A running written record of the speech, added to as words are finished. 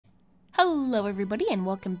Hello everybody and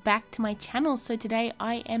welcome back to my channel. So today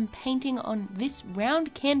I am painting on this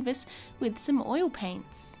round canvas with some oil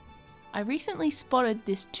paints. I recently spotted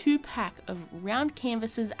this 2-pack of round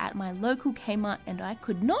canvases at my local Kmart and I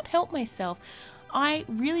could not help myself. I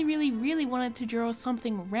really wanted to draw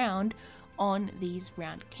something round on these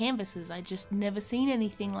round canvases. I just never seen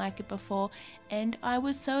anything like it before and I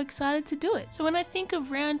was so excited to do it. So when I think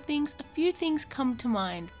of round things, a few things come to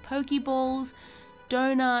mind. Pokeballs,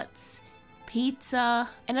 donuts, pizza,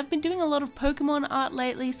 and I've been doing a lot of Pokemon art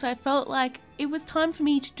lately, so I felt like it was time for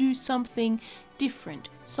me to do something different,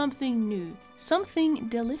 something new, something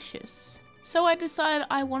delicious. So I decided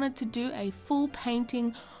I wanted to do a full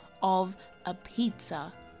painting of a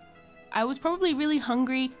pizza. I was probably really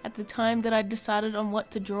hungry at the time that I decided on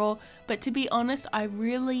what to draw, but to be honest, I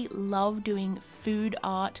really love doing food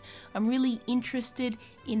art. I'm really interested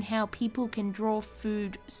in how people can draw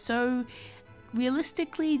food so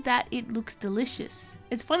realistically that it looks delicious.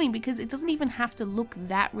 It's funny because it doesn't even have to look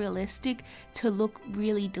that realistic to look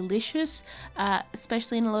really delicious,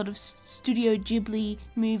 especially in a lot of Studio Ghibli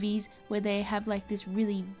movies where they have like this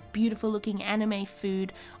really beautiful looking anime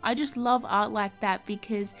food. I just love art like that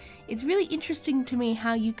because it's really interesting to me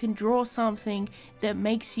how you can draw something that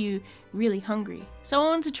makes you really hungry. So I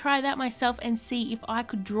wanted to try that myself and see if I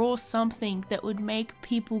could draw something that would make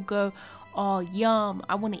people go, oh yum,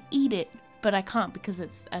 I want to eat it. But I can't because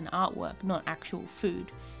it's an artwork, not actual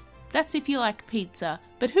food. That's if you like pizza,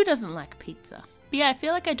 but who doesn't like pizza? But yeah, I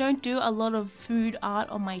feel like I don't do a lot of food art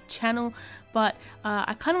on my channel, but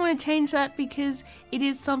I kind of want to change that because it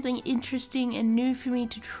is something interesting and new for me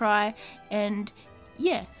to try, and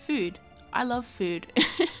yeah, food. I love food.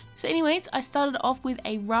 So anyways, I started off with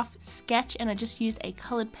a rough sketch and I just used a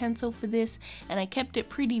colored pencil for this, and I kept it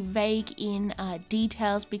pretty vague in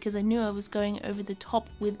details because I knew I was going over the top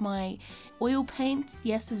with my oil paints.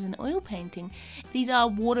 Yes, this is an oil painting. These are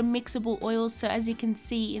water mixable oils, so as you can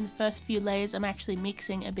see in the first few layers I'm actually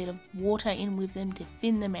mixing a bit of water in with them to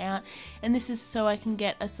thin them out, and this is so I can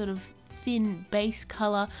get a sort of thin base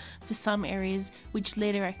color for some areas, which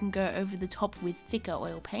later I can go over the top with thicker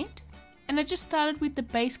oil paint. And I just started with the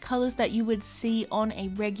base colors that you would see on a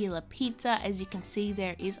regular pizza. As you can see,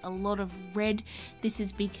 there is a lot of red. This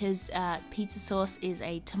is because pizza sauce is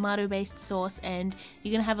a tomato based sauce and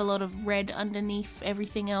you're gonna have a lot of red underneath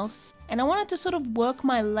everything else. And I wanted to sort of work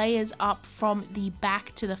my layers up from the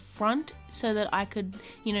back to the front so that I could,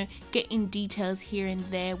 you know, get in details here and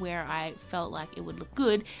there where I felt like it would look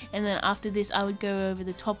good. And then after this I would go over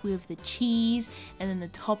the top with the cheese and then the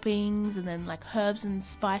toppings and then like herbs and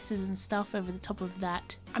spices and stuff over the top of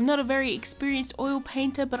that. I'm not a very experienced oil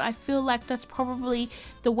painter, but I feel like that's probably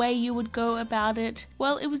the way you would go about it.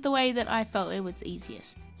 Well, it was the way that I felt it was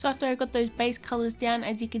easiest. So after I got those base colors down,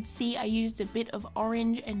 as you can see, I used a bit of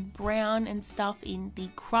orange and brown and stuff in the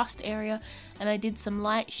crust area, and I did some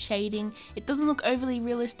light shading. It doesn't look overly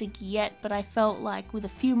realistic yet, but I felt like with a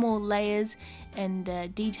few more layers and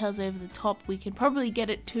details over the top, we can probably get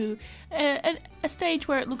it to a stage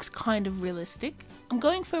where it looks kind of realistic. I'm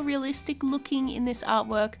going for realistic looking in this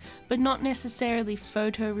artwork, but not necessarily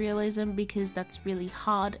photorealism because that's really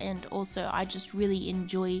hard, and also I just really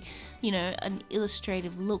enjoy, you know, an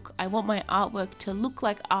illustrative look. I want my artwork to look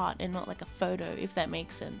like art and not like a photo, if that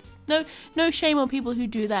makes sense. No shame on people who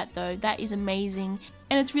do that though. That is amazing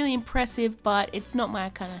and it's really impressive, but it's not my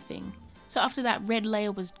kind of thing. So after that red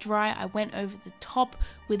layer was dry, I went over the top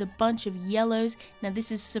with a bunch of yellows. Now this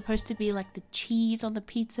is supposed to be like the cheese on the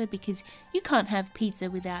pizza because you can't have pizza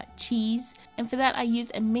without cheese. And for that I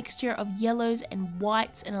used a mixture of yellows and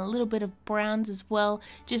whites and a little bit of browns as well,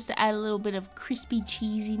 just to add a little bit of crispy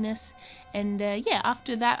cheesiness. And yeah,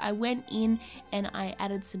 after that I went in and I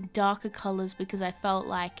added some darker colors because I felt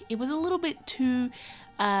like it was a little bit too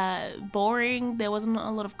boring. There wasn't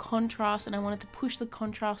a lot of contrast and I wanted to push the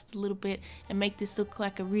contrast a little bit and make this look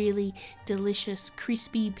like a really delicious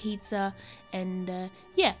crispy pizza. And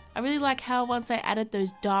yeah, I really like how once I added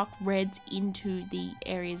those dark reds into the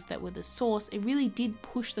areas that were the sauce, it really did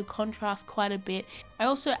push the contrast quite a bit. I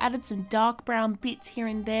also added some dark brown bits here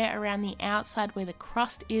and there around the outside where the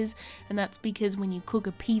crust is, and that's because when you cook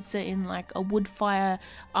a pizza in like a wood fire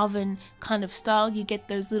oven kind of style, you get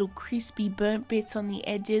those little crispy burnt bits on the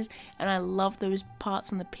edges, and I love those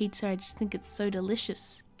parts on the pizza. I just think it's so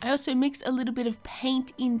delicious. I also mixed a little bit of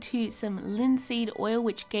paint into some linseed oil,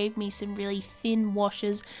 which gave me some really thin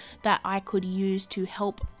washes that I could use to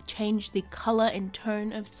help change the color and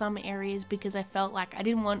tone of some areas because I felt like I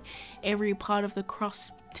didn't want every part of the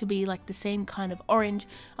crust to be like the same kind of orange.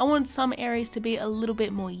 I wanted some areas to be a little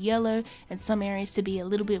bit more yellow and some areas to be a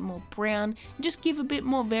little bit more brown, and just give a bit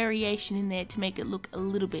more variation in there to make it look a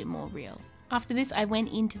little bit more real. After this, I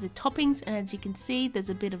went into the toppings, and as you can see, there's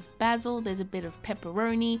a bit of basil, there's a bit of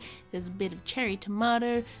pepperoni, there's a bit of cherry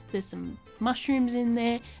tomato, there's some mushrooms in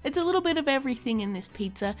there. It's a little bit of everything in this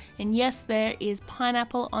pizza, and yes, there is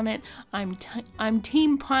pineapple on it. I'm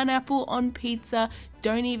team pineapple on pizza,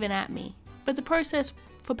 don't even at me. But the process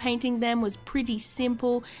for painting them was pretty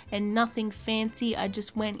simple and nothing fancy. I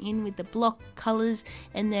just went in with the block colors,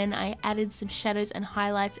 and then I added some shadows and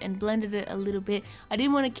highlights and blended it a little bit. I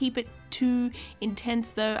didn't want to keep it too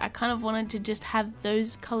intense though. I kind of wanted to just have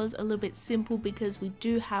those colors a little bit simple, because we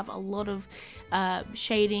do have a lot of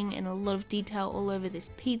shading and a lot of detail all over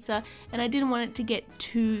this pizza, and I didn't want it to get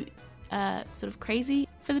too sort of crazy.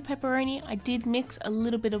 For the pepperoni, I did mix a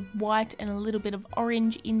little bit of white and a little bit of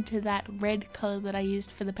orange into that red color that I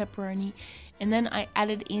used for the pepperoni, and then I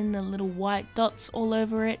added in the little white dots all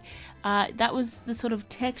over it. That was the sort of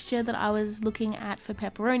texture that I was looking at for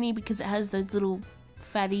pepperoni, because it has those little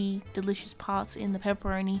fatty delicious parts in the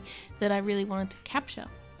pepperoni that I really wanted to capture.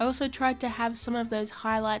 I also tried to have some of those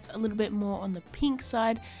highlights a little bit more on the pink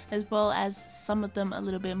side, as well as some of them a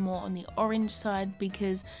little bit more on the orange side,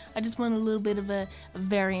 because I just want a little bit of a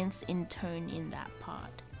variance in tone in that part.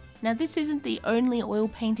 Now, this isn't the only oil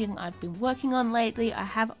painting I've been working on lately. I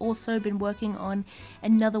have also been working on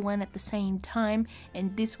another one at the same time,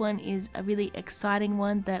 and this one is a really exciting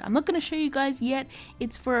one that I'm not going to show you guys yet.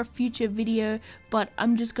 It's for a future video, but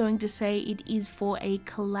I'm just going to say it is for a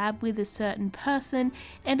collab with a certain person,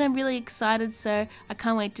 and I'm really excited, so I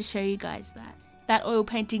can't wait to show you guys that. That oil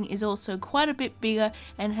painting is also quite a bit bigger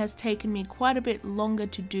and has taken me quite a bit longer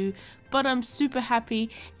to do, but I'm super happy,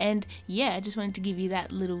 and yeah, I just wanted to give you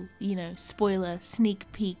that little, spoiler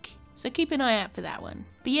sneak peek. So keep an eye out for that one.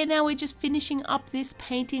 But yeah, now we're just finishing up this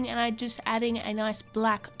painting, and I'm just adding a nice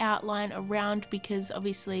black outline around, because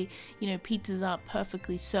obviously, pizzas aren't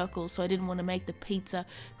perfectly circles, so I didn't want to make the pizza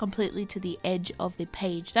completely to the edge of the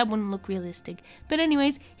page. That wouldn't look realistic. But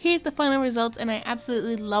anyways, here's the final results, and I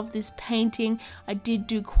absolutely love this painting. I did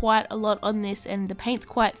do quite a lot on this, and the paint's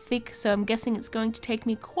quite thick, so I'm guessing it's going to take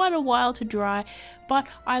me quite a while to dry, but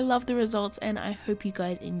I love the results, and I hope you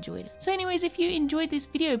guys enjoyed it. So anyways, if you enjoyed this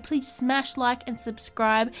video, please smash like and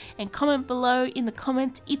subscribe, and comment below in the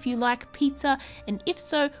comments if you like pizza, and if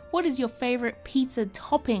so, what is your favorite pizza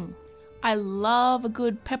topping? I love a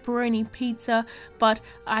good pepperoni pizza, but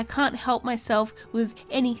I can't help myself with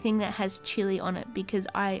anything that has chili on it, because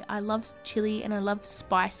I love chili and I love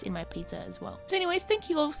spice in my pizza as well. So anyways, thank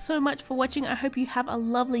you all so much for watching. I hope you have a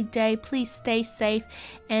lovely day. Please stay safe,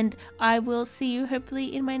 and I will see you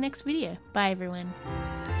hopefully in my next video. Bye everyone.